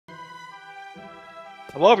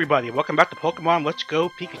Hello everybody, welcome back to Pokemon Let's Go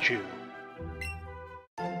Pikachu.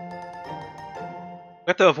 We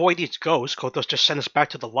have to avoid these ghosts, because they'll just send us back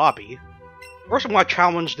to the lobby. First I want to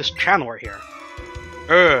challenge this channel right here.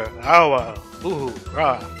 Ooh,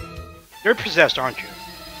 rah. You're possessed, aren't you?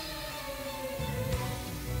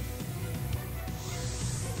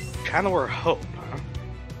 Channeler Hope, huh?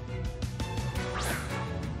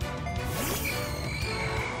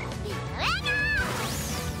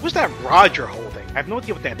 Who's that rod you're holding? I have no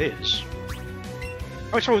idea what that is.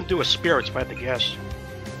 I was trying to do a spirits, if I had to guess.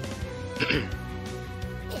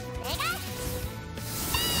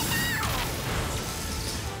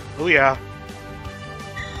 Oh yeah.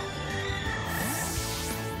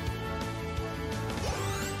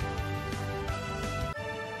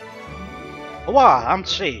 Hola, I'm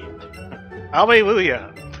saved.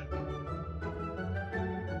 Hallelujah.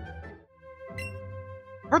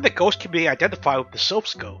 I heard that ghosts can be identified with the Silph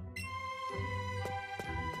Scope.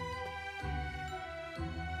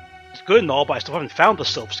 It's good and all, but I still haven't found the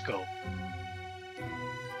Silph Scope.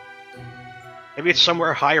 Maybe it's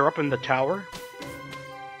somewhere higher up in the tower?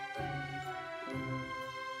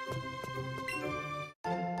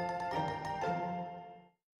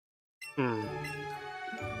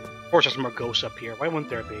 Of course there's more ghosts up here. Why wouldn't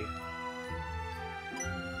there be?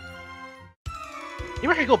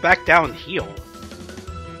 Maybe I could go back down and heal.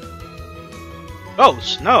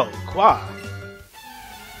 Ghosts? No. Qua.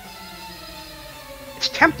 It's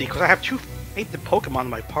tempting because I have two fainted Pokemon in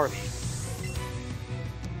my party.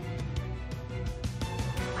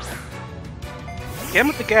 Get him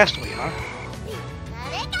with the Ghastly, huh?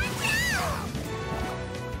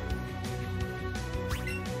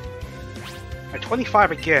 At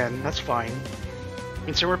 25 again, that's fine.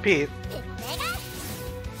 Rinse and repeat.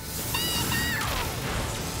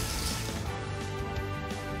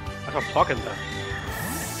 That's what I'm talking about.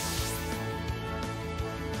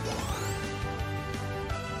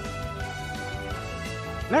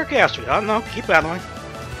 Another Ghastly, huh? No, keep battling.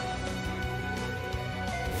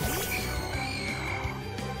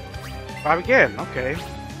 Five again, okay.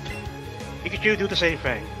 Pikachu, do the same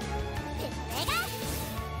thing.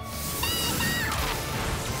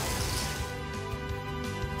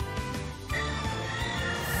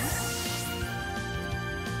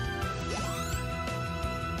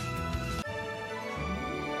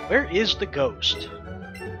 Where is the ghost?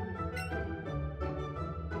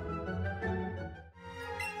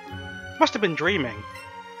 Must have been dreaming.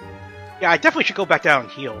 Yeah, I definitely should go back down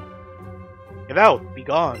and heal. Get out, be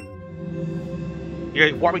gone.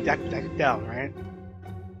 You're warming that down, right?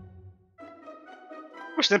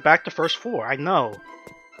 We're sent back to first floor, I know.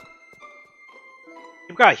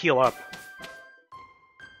 You've gotta heal up.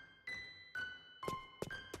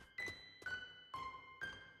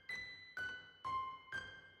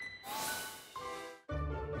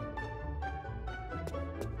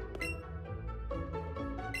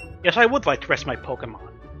 Yes, I would like to rest my Pokemon.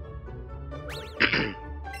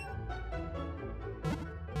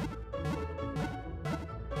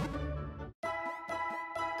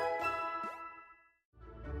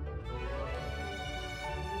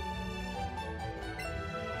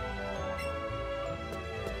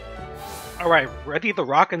 Alright, ready to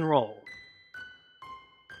rock and roll.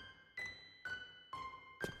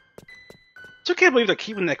 Still can't believe they're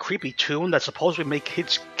keeping that creepy tune that supposedly make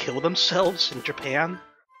kids kill themselves in Japan.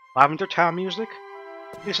 Lavender Town music?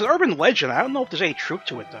 It's an urban legend, I don't know if there's any truth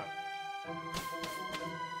to it though.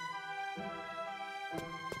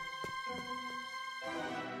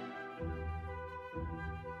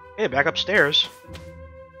 Hey, back upstairs.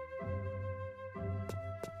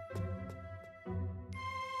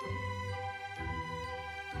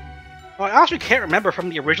 Well, I honestly can't remember from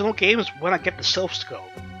the original games when I get the Silph Scope.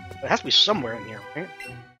 It has to be somewhere in here, right?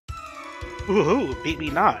 Woohoo, beat me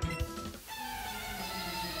not.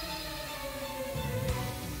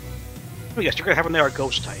 Oh yes, you're gonna have another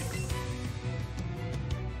ghost type.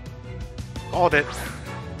 Called it.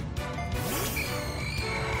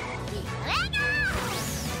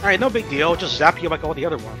 Alright, no big deal, just zap you like all the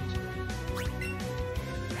other ones.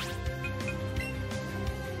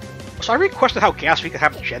 So I requested how Ghastly could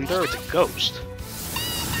have gender, it's a ghost.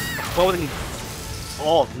 A floating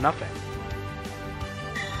ball of nothing.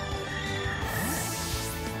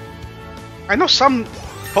 I know some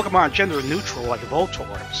Pokemon gender neutral, like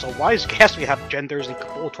Voltorb, so why does Ghastly have genders and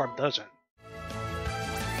Voltorb doesn't?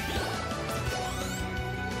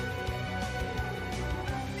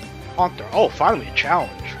 Haunter. Oh, finally a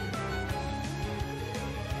challenge.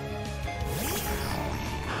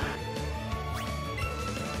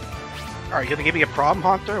 Alright, you gonna give me a problem,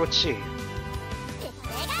 Haunter? Let's see.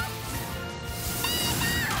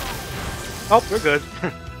 Oh, we're good.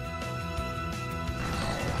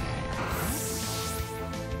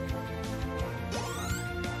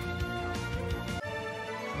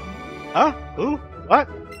 Huh? Who? What?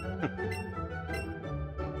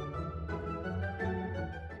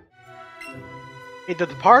 May the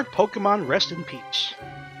departed Pokemon rest in peace.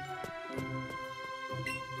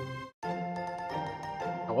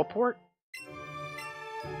 Teleport?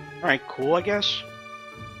 Alright, cool, I guess.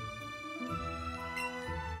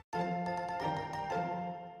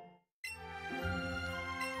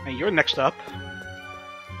 Hey, you're next up.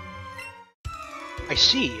 I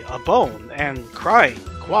see, a bone, and crying,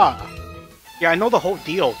 qua. Yeah, I know the whole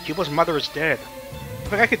deal. Cuba's mother is dead.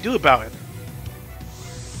 Nothing I could do about it.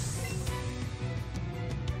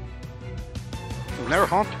 We'll never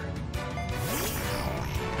haunt her.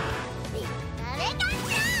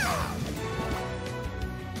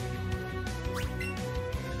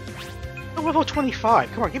 Oh, level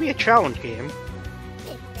 25. Come on, give me a challenge game.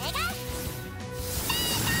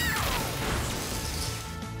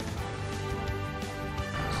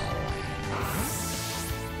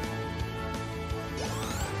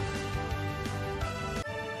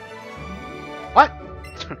 What?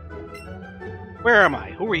 Where am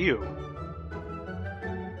I? Who are you?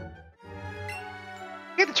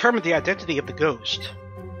 I can't determine the identity of the ghost.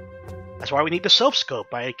 That's why we need the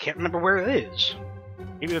self-scope. I can't remember where it is.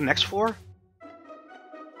 Maybe the next floor? Oh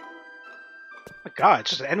my god,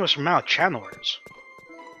 it's just an endless amount of channelers.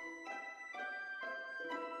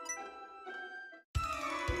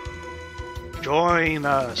 Join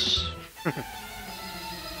us.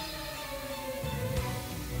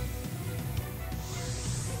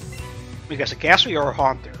 We guess a Ghastly or a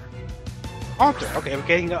Haunter? Haunter, okay, we're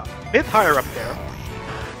getting a bit higher up there.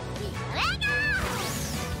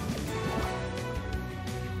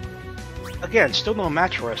 Again, still no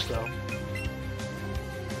match for us though.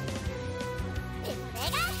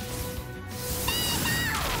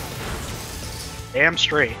 Damn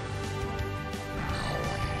straight.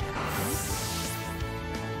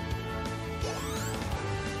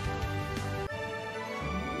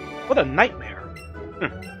 What a nightmare.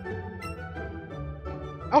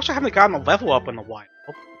 I also haven't gotten a level up in a while.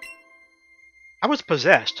 I was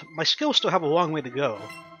possessed. My skills still have a long way to go.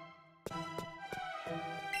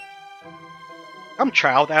 Come,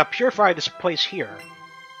 child, I'll purify this place here.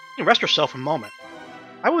 You can rest yourself a moment.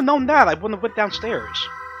 I would have known that, I wouldn't have went downstairs.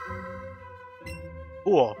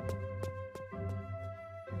 Cool.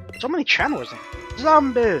 So many channels in.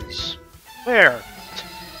 Zombies! Where?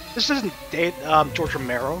 This isn't George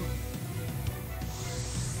Romero.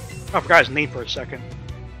 Oh, I forgot his name for a second.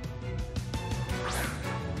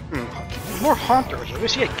 More Haunters. Are we gonna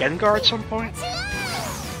see a Gengar at some point?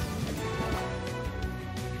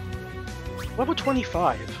 Level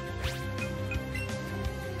 25.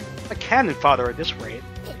 A cannon fodder at this rate.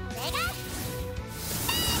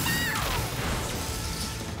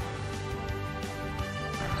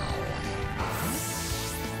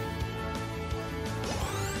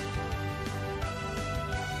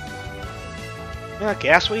 Yeah,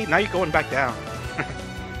 Ghastly, now you're going back down.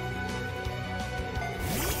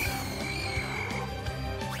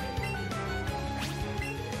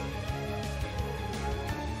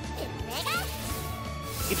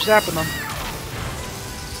 Keep zapping them.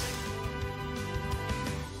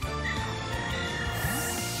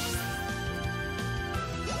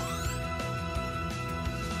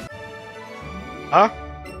 Huh?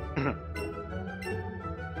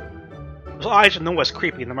 Those eyes are no less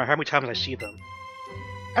creepy no matter how many times I see them.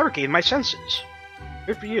 I regained my senses.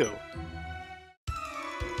 Good for you.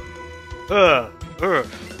 Ugh.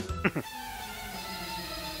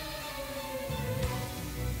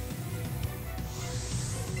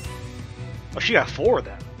 Oh, she got 4 of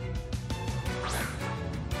them.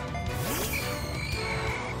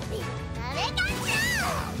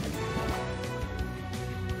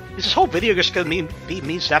 Is this whole video just gonna be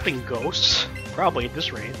me zapping ghosts? Probably at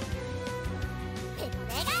this rate.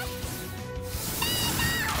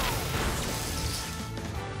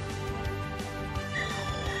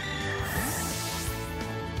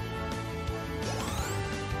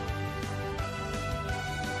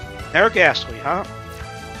 They're Ghastly, huh?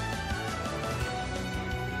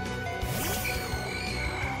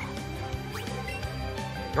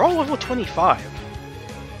 You're all level 25.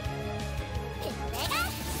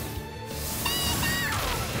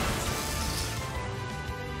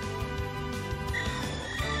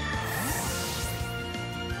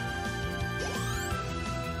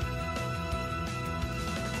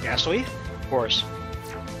 Ghastly? Of course.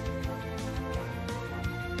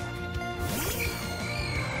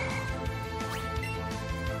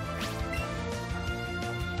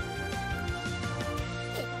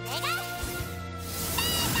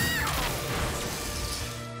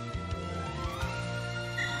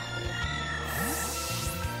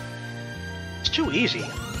 too easy.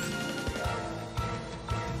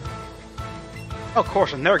 Oh, of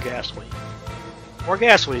course, another Ghastly. More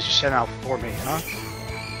Ghastlies you sent out for me, huh?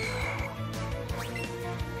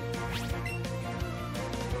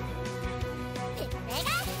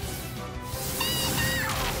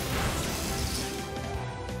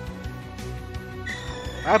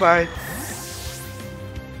 Bye-bye.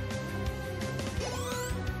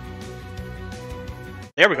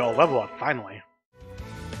 There we go, level up, finally.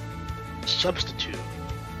 Substitute.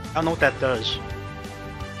 I don't know what that does.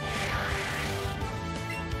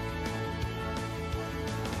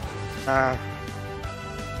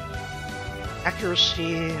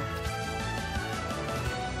 Accuracy.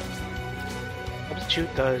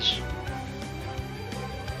 Substitute does.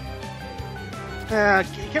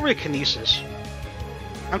 Get rid of Kinesis.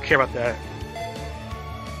 I don't care about that.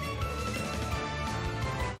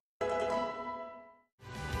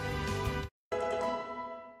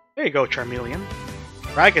 There you go, Charmeleon.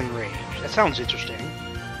 Dragon Rage. That sounds interesting.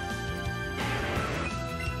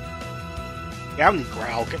 Yeah, I don't need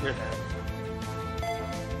Growl. Get rid of that.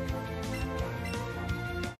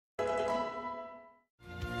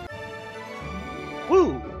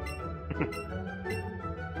 Woo!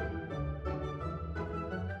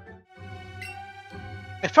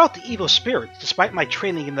 I felt the evil spirits despite my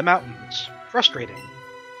training in the mountains. Frustrating.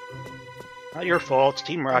 Not your fault, it's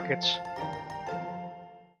Team Rocket's.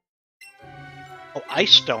 Oh,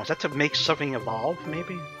 Ice Stones. That's to make something evolve,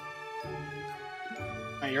 maybe?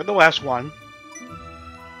 Alright, you're the last one.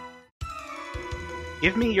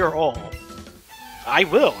 Give me your all. I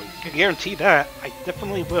will. You can guarantee that. I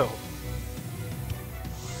definitely will.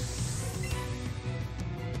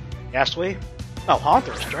 Ghastly? Oh,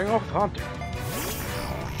 Haunter. Starting off with Haunter.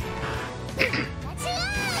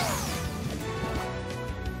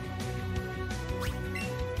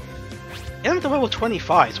 Get him to level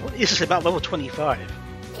 25. What is this about level 25?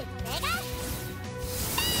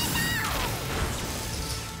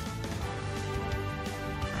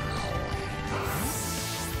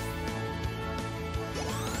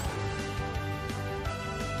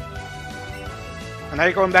 And now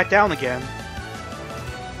you're going back down again.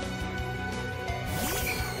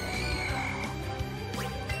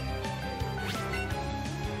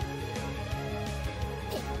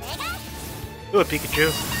 Do it,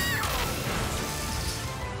 Pikachu.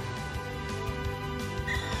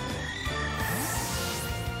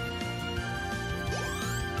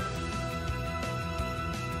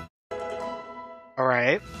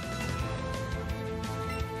 Alright.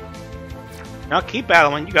 Now keep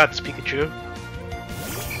battling, you got this, Pikachu.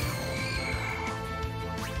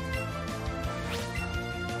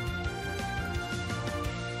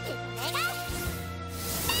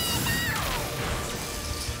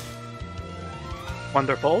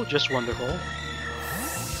 Wonderful, just wonderful.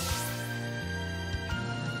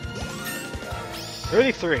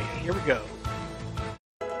 33, here we go.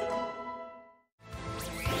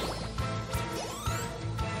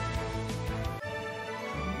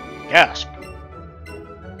 Gasp.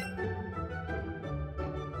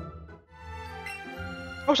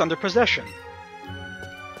 I was under possession.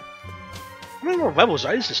 How many more levels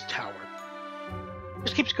is this tower? It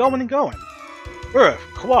just keeps going and going. Earth,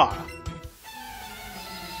 Qua.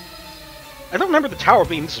 I don't remember the tower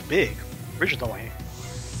being this big, originally.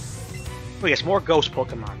 Oh yes, more ghost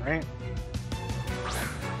Pokemon, right?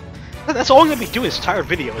 That's all I'm gonna be doing this entire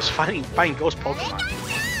video, is fighting ghost Pokemon.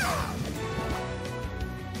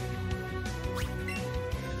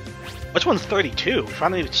 Which one's 32? We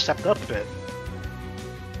finally stepped up a bit.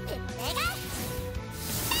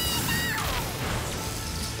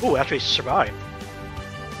 Ooh, actually survived.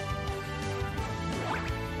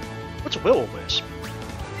 What's Will-O-Wisp?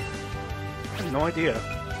 I have no idea.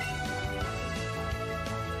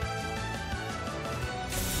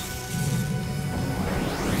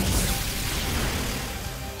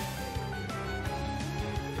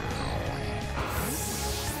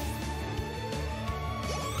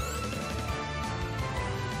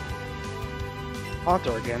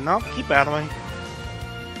 Haunter again. No, keep battling.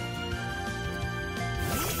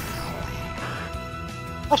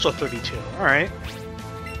 Also 32. Alright.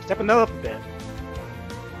 Stepping that up a bit.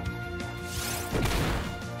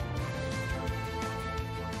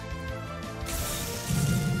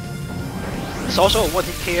 It's also a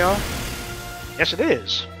 1-hit KO? Yes, it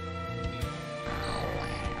is.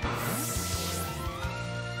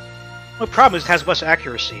 The problem is it has less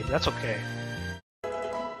accuracy, but that's okay.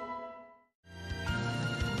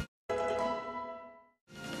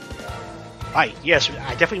 Bite. Yes,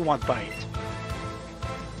 I definitely want Bite.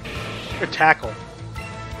 Or Tackle.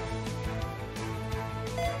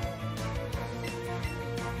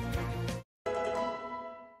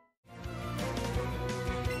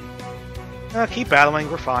 Keep battling,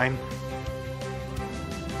 we're fine.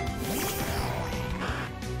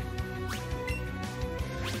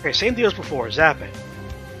 Okay, same deal as before, zap it.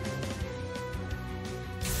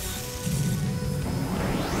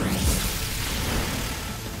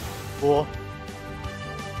 Cool.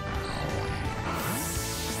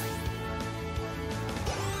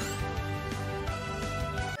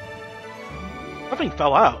 Something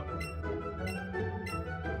fell out.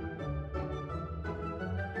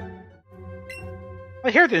 My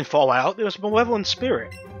hair didn't fall out, it was a malevolent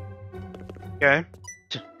spirit. Okay.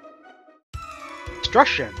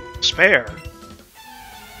 Destruction. Despair.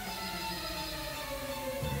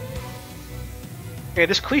 Okay,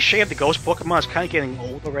 this cliche of the ghost Pokemon is kind of getting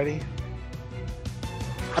old already.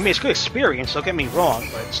 I mean, it's good experience, don't get me wrong,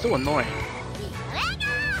 but it's still annoying.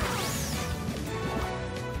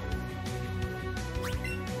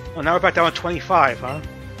 Oh, now we're back down to 25, huh?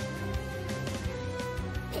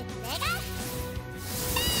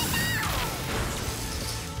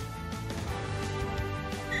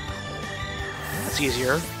 That's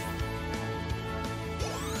easier.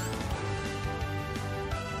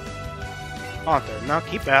 Haunter, now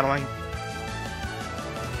keep battling.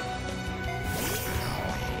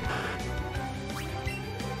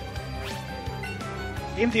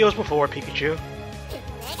 Same deals before, Pikachu.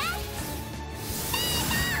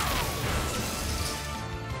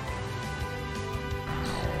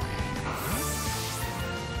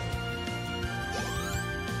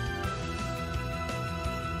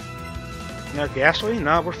 No gasoline?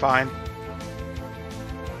 No, we're fine.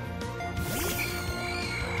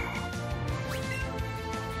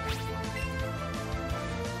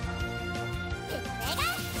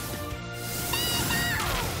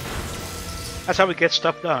 That's how we get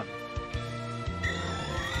stuff done.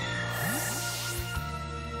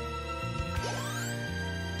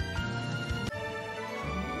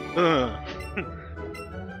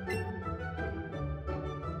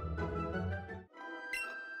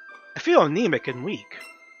 I feel anemic and weak.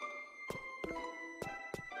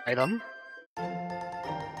 Item. I'll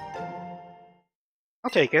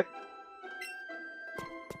take it.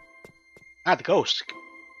 Ah, the ghost.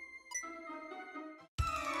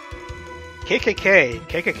 KKK.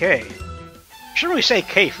 KKK. Shouldn't really say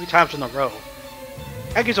K 3 times in a row.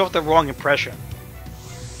 That gives off the wrong impression.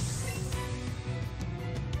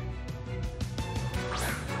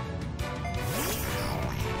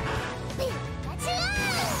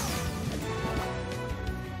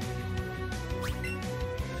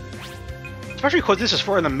 Especially because this is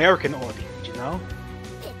for an American audience, you know?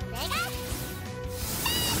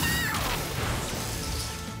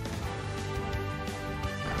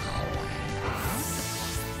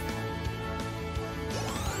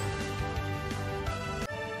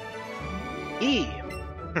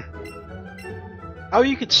 How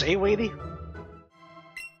you could say, lady?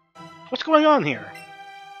 What's going on here?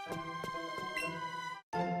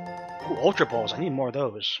 Ooh, Ultra Balls, I need more of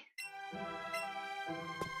those.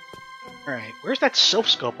 Alright, where's that Sylph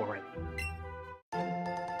Scope already?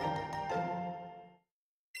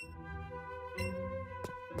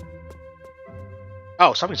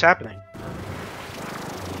 Oh, something's happening.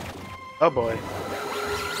 Oh boy.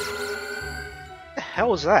 What the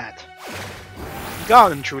hell is that? Be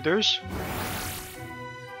gone, intruders.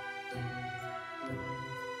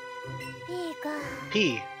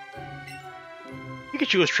 P.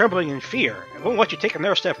 Pikachu is trembling in fear and won't let you take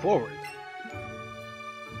another step forward.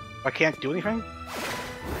 I can't do anything?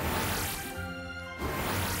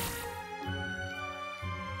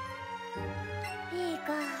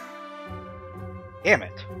 Damn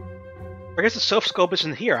it. I guess the Sylph Scope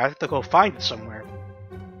isn't here. I have to go find it somewhere.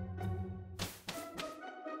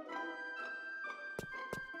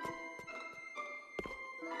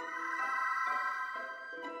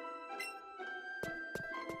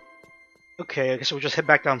 Okay, I guess we'll just head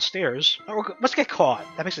back downstairs. Oh, let's get caught.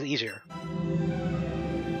 That makes it easier.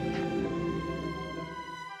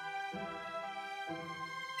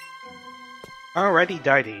 Alrighty,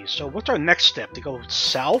 dighty. So what's our next step? To go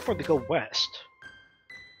south or to go west?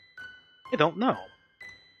 I don't know.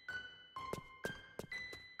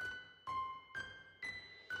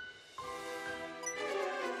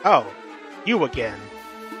 Oh, you again.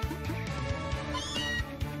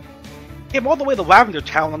 Came all the way to Lavender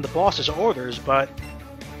Town on the boss's orders, but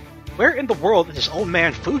where in the world is this old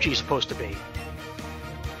man Fuji supposed to be?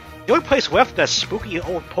 The only place left is that spooky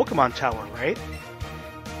old Pokemon Tower, right?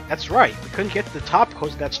 That's right, we couldn't get to the top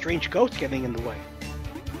because of that strange ghost getting in the way.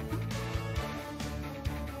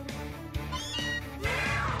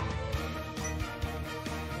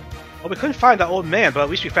 Well, we couldn't find that old man, but at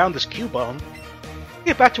least we found this Cubone.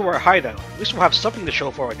 Get back to our hideout. At least we'll have something to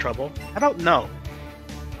show for our trouble. How about no?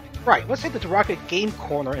 Right, let's head to the Rocket Game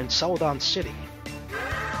Corner in Celadon City.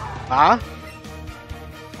 Huh?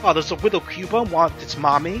 Oh, does the Widow Cuba want its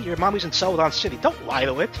mommy? Your mommy's in Celadon City. Don't lie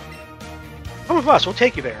to it. Come with us, we'll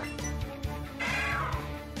take you there.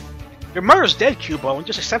 Your mother's dead, Cubo, and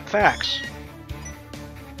just accept facts.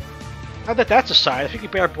 Now that that's aside, I think you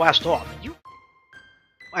better blast off. You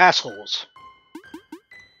assholes.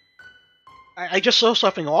 I just saw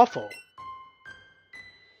something awful.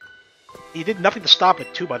 He did nothing to stop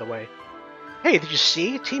it, too, by the way. Hey, did you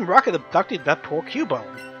see? Team Rocket abducted that poor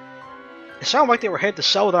Cubone. It sounded like they were headed to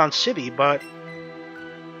Celadon City, but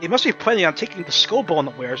they must be planning on taking the skull bone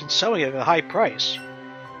it wears and selling it at a high price.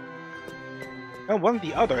 Well, one or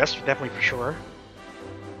the other, that's definitely for sure.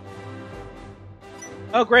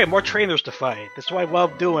 Oh great, more trainers to fight. That's what I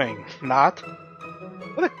love doing. Not?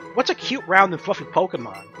 What's a cute, round, and fluffy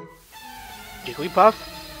Pokemon? Jigglypuff?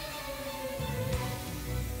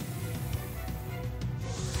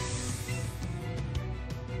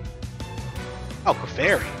 Oh,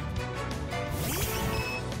 Clefairy.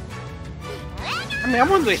 I mean, I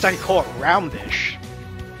wonder if I can call it roundish.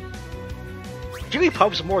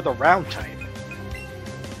 Jigglypuff's more the round type.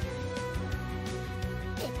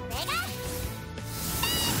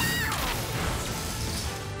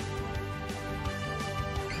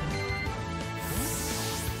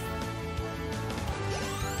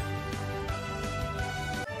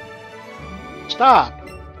 Stop!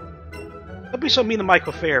 Don't be so mean to my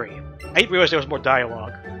Clefairy. I didn't realize there was more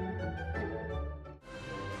dialogue.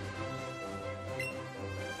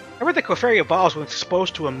 I read that Clefairy evolves when it's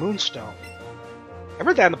exposed to a moonstone. I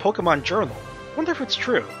read that in the Pokemon Journal. I wonder if it's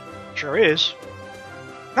true. Sure is.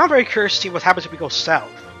 Now I'm very curious to see what happens if we go south.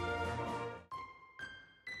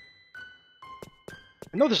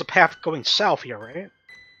 I know there's a path going south here, right?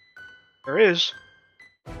 There is.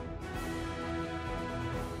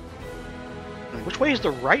 Which way is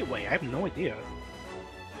the right way? I have no idea.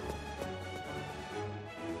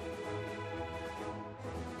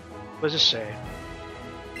 What does this say?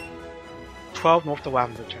 12 north to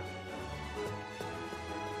Lavender Town.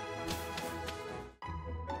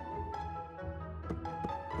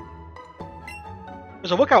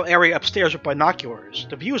 There's a lookout area upstairs with binoculars.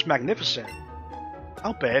 The view is magnificent.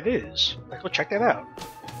 I'll bet it is. Let's go check that out.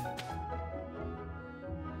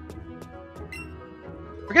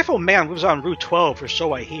 Forgetful Man lives on Route 12, or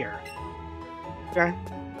so I hear. Okay.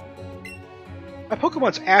 My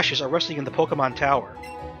Pokemon's ashes are resting in the Pokemon Tower.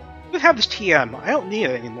 You can have this TM. I don't need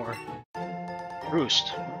it anymore.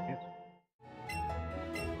 Roost. Okay.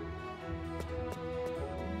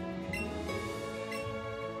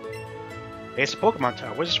 Hey, it's a Pokemon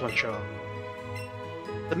Tower. What does this one show?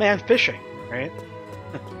 The man fishing, right?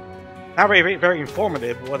 Not very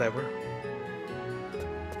informative, but whatever.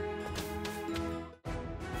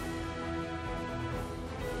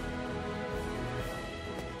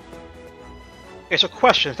 Okay, so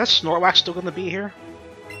question, is that Snorlax still gonna be here?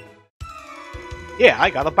 Yeah, I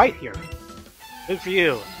got a bite here. Good for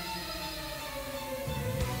you.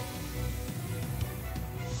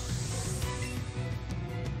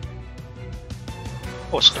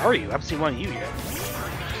 Oh, Staryu, I haven't seen one of you yet.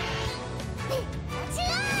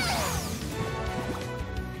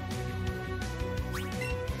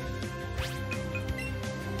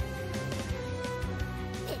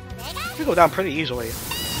 You go down pretty easily.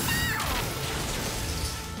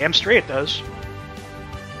 Damn straight it does.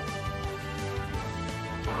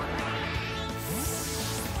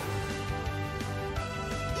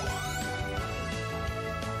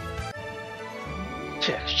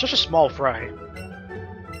 It's just a small fry.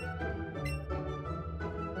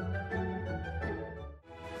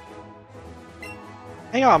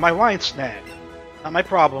 Hang on, my line's snagged. Not my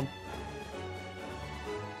problem.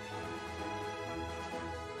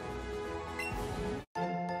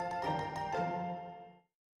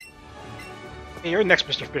 Hey, you're next,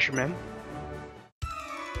 Mr. Fisherman.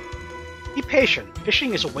 Be patient.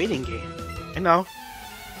 Fishing is a waiting game. I know.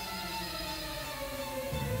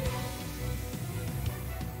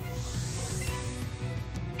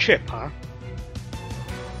 Chip, huh?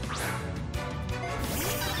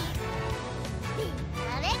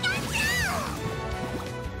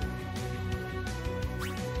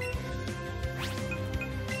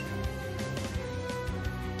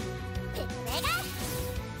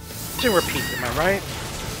 To repeat, am I right?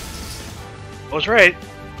 I was right.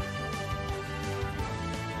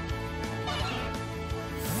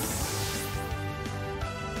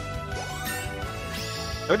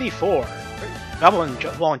 $34. Goblin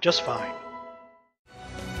along just fine.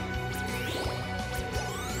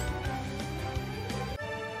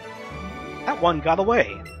 That one got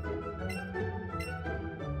away.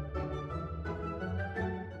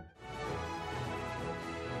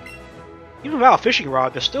 Even without a fishing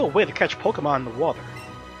rod, there's still a way to catch Pokemon in the water.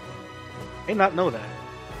 I did not know that.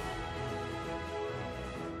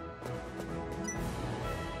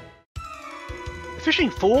 Fishing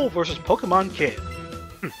Fool versus Pokemon Kid.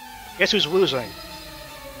 Guess who's losing?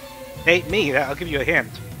 Ain't me, I'll give you a hint.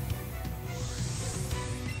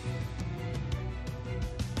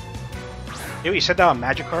 Here, you sent out a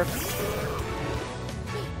Magikarp?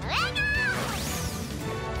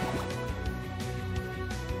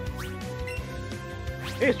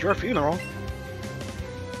 Hey, it's your funeral.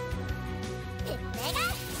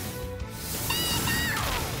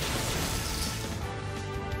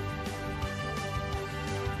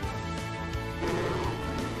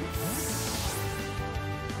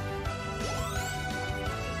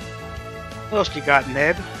 What else you got,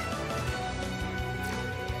 Ned?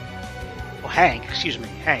 Oh, Hank. Excuse me,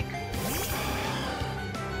 Hank.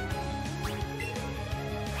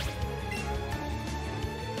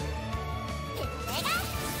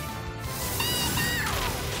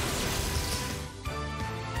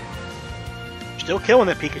 Still killing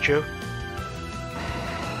it, Pikachu.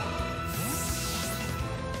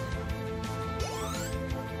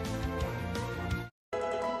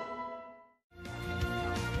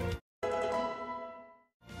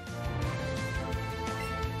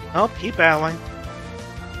 Oh, keep battling.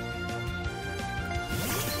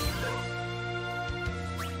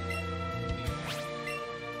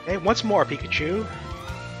 Okay, once more, Pikachu.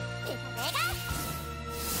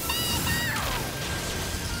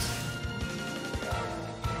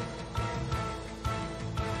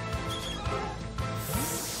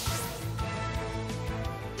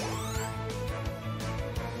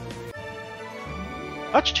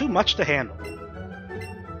 Much too much to handle.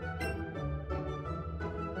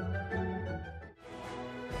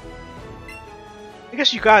 I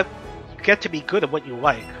guess you get to be good at what you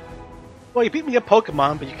like. Well, you beat me at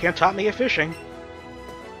Pokemon, but you can't top me at fishing.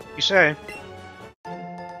 You say.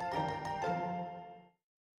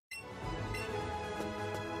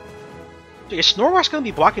 So is Snorlax going to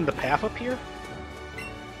be blocking the path up here?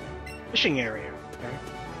 Fishing area. Okay.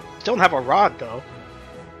 Still don't have a rod, though.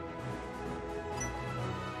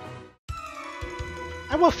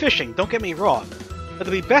 I love fishing, don't get me wrong, but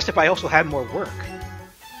it'd be best if I also had more work.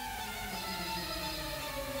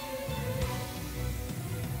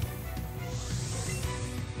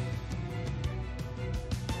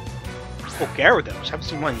 Oh, Gyarados. Haven't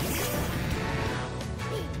seen one yet.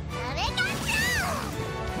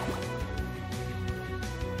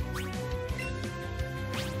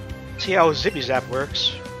 See how Zippy Zap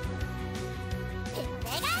works.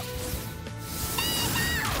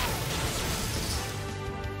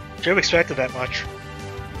 Should have expected that much.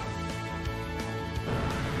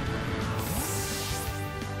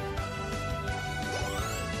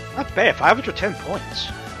 Not bad, 510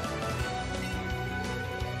 points.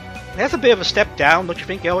 That's a bit of a step down, don't you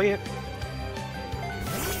think, Elliot?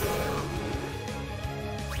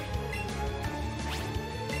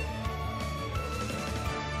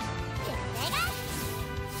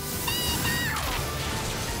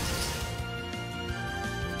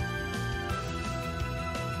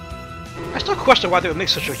 I still question why they would make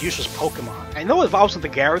such a useless Pokemon. I know it evolves into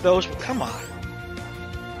Gyarados, but come on.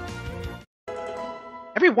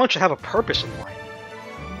 Everyone should have a purpose in life.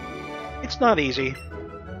 It's not easy.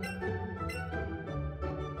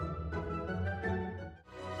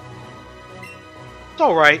 It's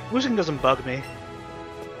alright, losing doesn't bug me.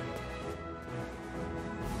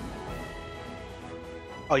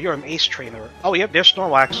 Oh, you're an ace trainer. Oh, yep, there's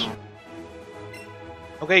Snorlax.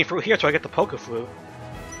 I'm getting through here till I get the Poké Flute.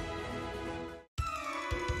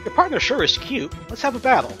 Your partner sure is cute. Let's have a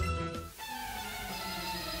battle.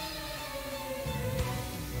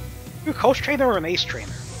 You're a coach trainer or an ace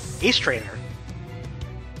trainer? Ace trainer.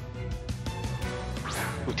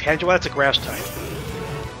 Ooh, Tangela, that's a grass type.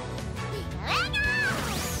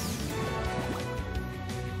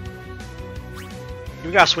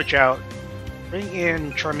 We gotta switch out. Bring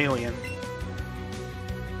in Charmeleon.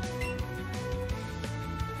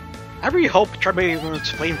 I really hope Charmeleon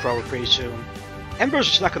runs Flamethrower pretty soon. Ember's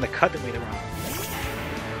just not gonna cut it later on.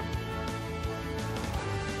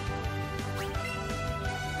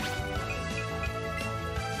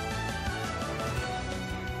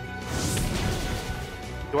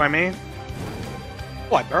 Do I mean?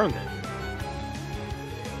 Oh, I burned it.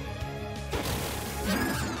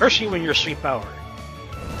 Curse you in your sweet power.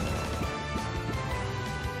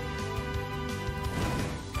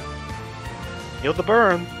 Heal the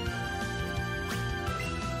burn.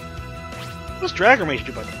 What's Dragon Rage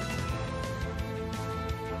do, buddy?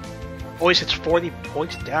 Always hits 40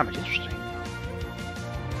 points of damage. Interesting.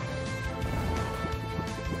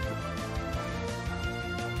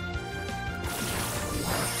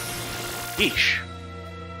 Yeesh.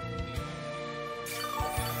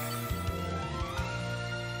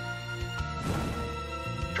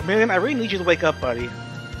 Charmeleon, I really need you to wake up, buddy.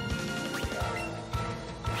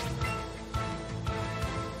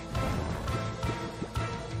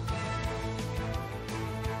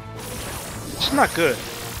 It's not good.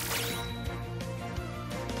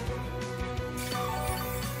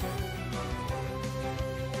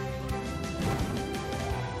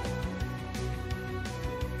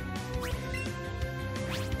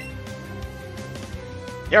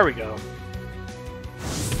 There we go.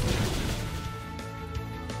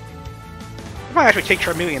 I might actually take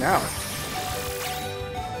Charmeleon out.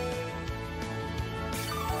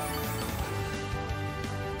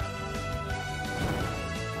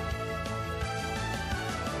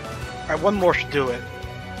 Alright, one more should do it.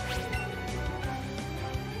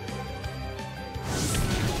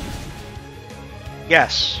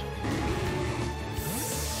 Yes.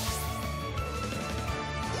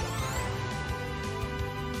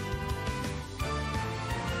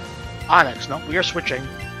 Onyx, no, we are switching.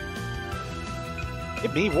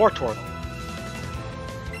 Give me War Turtle.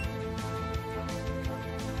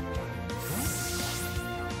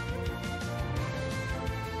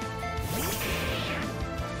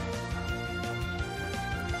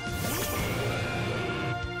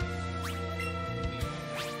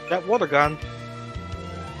 That water gun.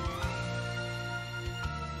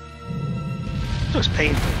 Looks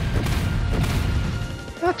painful.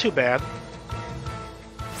 Not too bad.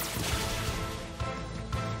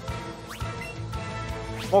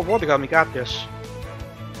 Oh, water gun, we got this.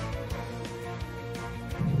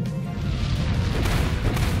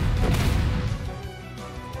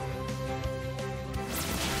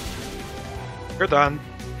 You're done.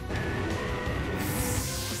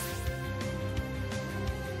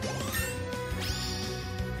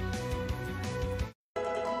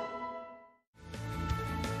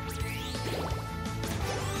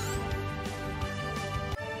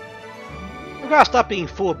 I gotta stop being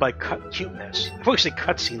fooled by cuteness. I thought you said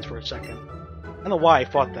cutscenes for a second. I don't know why I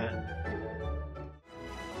thought that.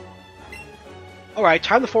 Alright,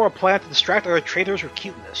 time to form a plan to distract other traders with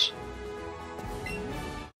cuteness.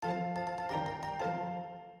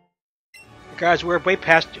 Guys, we're way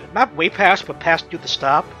past, not way past, but past due to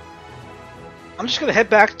stop. I'm just gonna head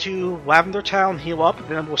back to Lavender Town, heal up, and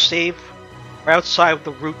then we'll save right outside of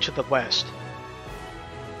the route to the west.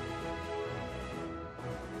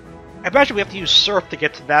 I imagine we have to use Surf to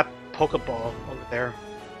get to that Poké Ball over there.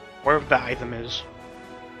 Wherever that item is.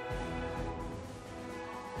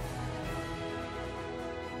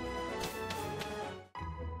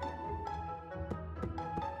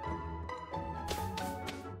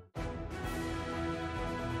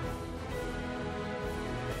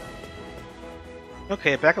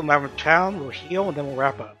 Okay, back in Lavender Town, we'll heal and then we'll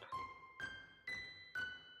wrap up.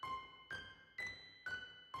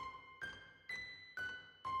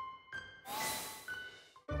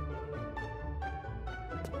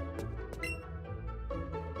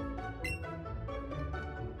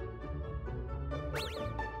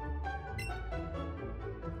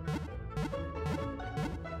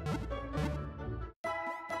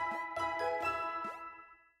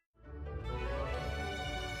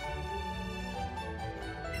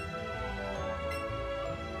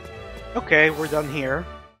 Okay, we're done here.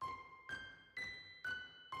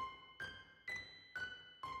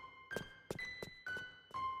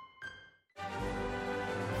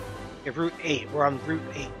 Okay, Route 8. We're on Route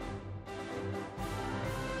 8.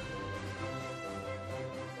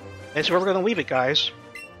 That's where we're gonna leave it, guys.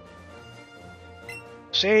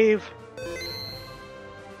 Save.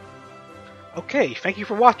 Okay, thank you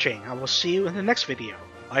for watching. I will see you in the next video.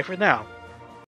 Bye for now.